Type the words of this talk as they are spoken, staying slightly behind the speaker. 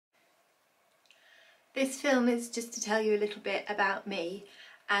This film is just to tell you a little bit about me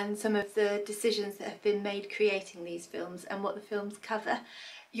and some of the decisions that have been made creating these films and what the films cover.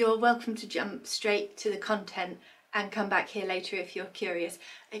 You're welcome to jump straight to the content and come back here later if you're curious.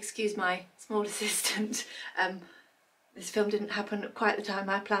 Excuse my small assistant. This film didn't happen at quite the time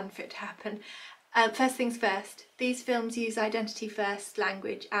I planned for it to happen. First things first, these films use identity first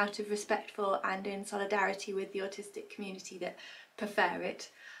language out of respect for and in solidarity with the autistic community that prefer it.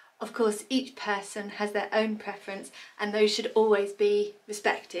 Of course, each person has their own preference and those should always be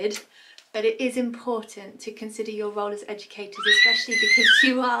respected, but it is important to consider your role as educators, especially because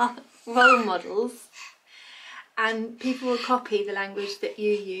you are role models and people will copy the language that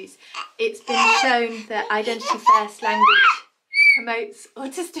you use. It's been shown that identity first language promotes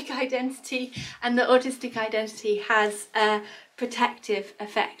autistic identity and that autistic identity has a protective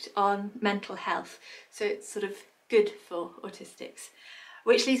effect on mental health, so it's sort of good for autistics.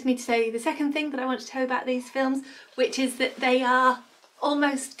 Which leads me to say the second thing that I want to tell you about these films, which is that they are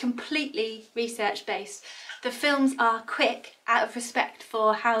almost completely research based. The films are quick out of respect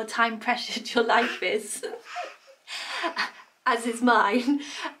for how time pressured your life is, as is mine.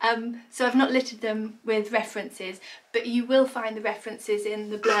 So I've not littered them with references, but you will find the references in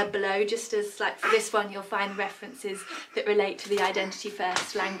the blurb below, just as like for this one you'll find references that relate to the identity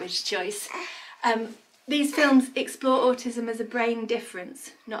first language choice. These films explore autism as a brain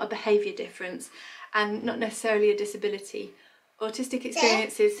difference, not a behaviour difference, and not necessarily a disability. Autistic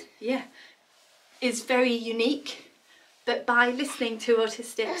experiences, is very unique, but by listening to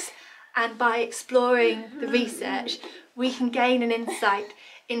autistics and by exploring the research, we can gain an insight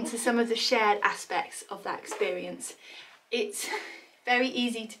into some of the shared aspects of that experience. It's very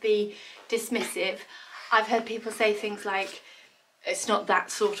easy to be dismissive. I've heard people say things like, it's not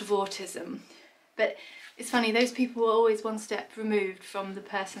that sort of autism. But it's funny, those people were always one step removed from the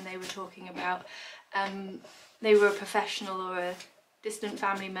person they were talking about. They were a professional or a distant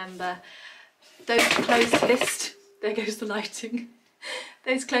family member. Those closest, there goes the lighting,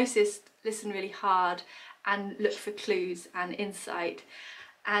 those closest listen really hard and look for clues and insight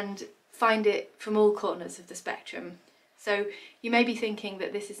and find it from all corners of the spectrum. So you may be thinking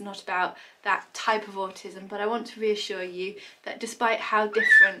that this is not about that type of autism, but I want to reassure you that despite how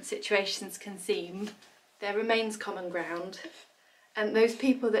different situations can seem, there remains common ground. And those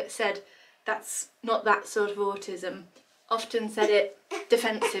people that said that's not that sort of autism often said it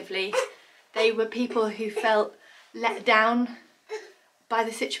defensively. They were people who felt let down by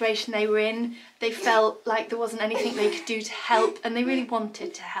the situation they were in. They felt like there wasn't anything they could do to help, and they really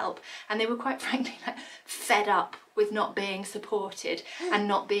wanted to help, and they were quite frankly fed up with not being supported and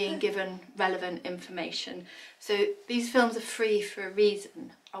not being given relevant information. So these films are free for a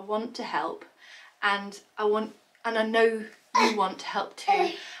reason. I want to help, and I know you want to help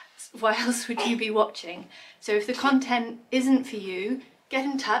too. Why else would you be watching? So if the content isn't for you, get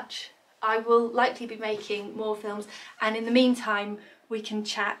in touch. I will likely be making more films, and in the meantime we can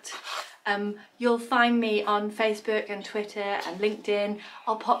chat. You'll find me on Facebook and Twitter and LinkedIn.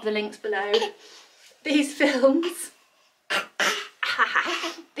 I'll pop the links below. These films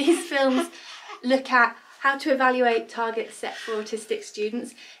look at how to evaluate targets set for autistic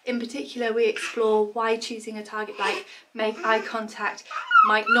students. In particular, we explore why choosing a target like make eye contact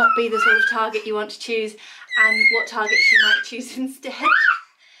might not be the sort of target you want to choose and what targets you might choose instead.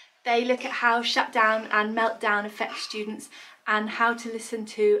 They look at how shutdown and meltdown affect students and how to listen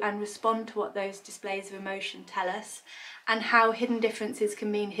to and respond to what those displays of emotion tell us, and how hidden differences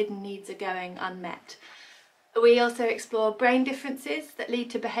can mean hidden needs are going unmet. We also explore brain differences that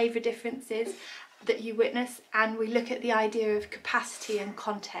lead to behaviour differences that you witness, and we look at the idea of capacity and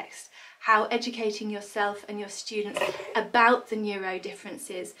context, how educating yourself and your students about the neuro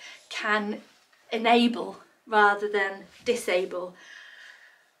differences can enable rather than disable.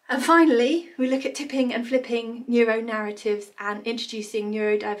 And finally, we look at tipping and flipping neuro-narratives and introducing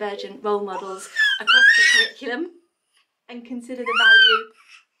neurodivergent role models across the curriculum, and consider the value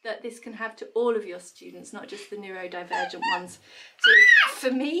that this can have to all of your students, not just the neurodivergent ones. So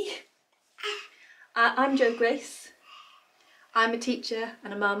for me, I'm Jo Grace. I'm a teacher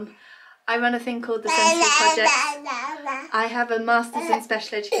and a mum. I run a thing called the SENCO Project. I have a Master's in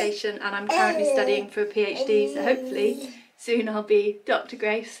Special Education and I'm currently studying for a PhD, so hopefully soon I'll be Dr.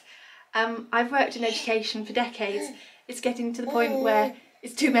 Grace. I've worked in education for decades. It's getting to the point where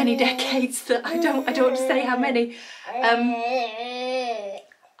it's too many decades that I don't want to say how many.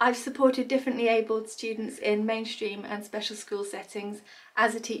 I've supported differently abled students in mainstream and special school settings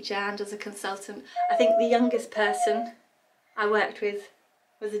as a teacher and as a consultant. I think the youngest person I worked with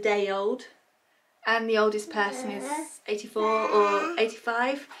was a day old, and the oldest person is 84 or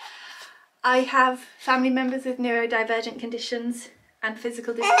 85. I have family members with neurodivergent conditions and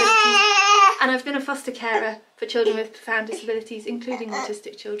physical disabilities, and I've been a foster carer for children with profound disabilities, including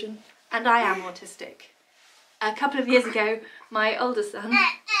autistic children, and I am autistic. A couple of years ago, my older son,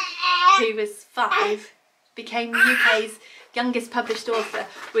 who was 5, became the UK's youngest published author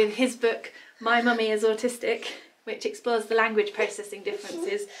with his book My Mummy is Autistic, which explores the language processing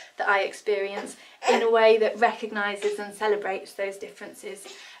differences that I experience in a way that recognises and celebrates those differences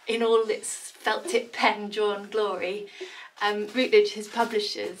in all its felt-tip pen-drawn glory. Routledge, his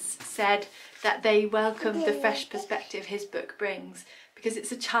publishers, said that they welcomed the fresh perspective his book brings because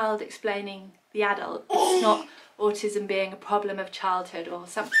it's a child explaining the adult. It's not autism being a problem of childhood or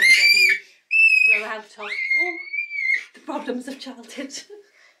something that you grow out of. Oh, the problems of childhood.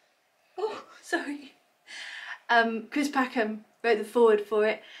 Oh, sorry. Chris Packham wrote the foreword for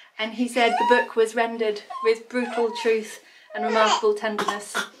it, and he said the book was rendered with brutal truth and remarkable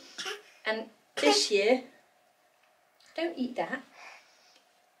tenderness. And this year, don't eat that,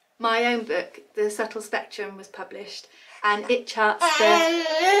 my own book, The Subtle Spectrum, was published, and it charts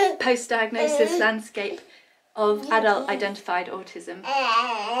the post-diagnosis landscape of adult identified autism.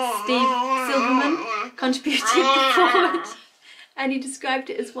 Steve Silverman contributed the foreword, and he described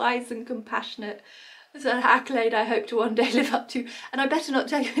it as wise and compassionate. It's an accolade I hope to one day live up to, and I better not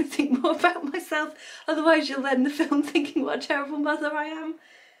tell you anything more about myself, otherwise you'll end the film thinking what a terrible mother I am.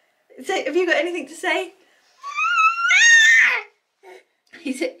 So, have you got anything to say?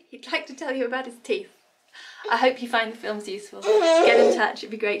 He'd like to tell you about his teeth. I hope you find the films useful. Get in touch,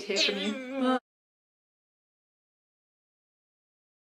 it'd be great to hear from you.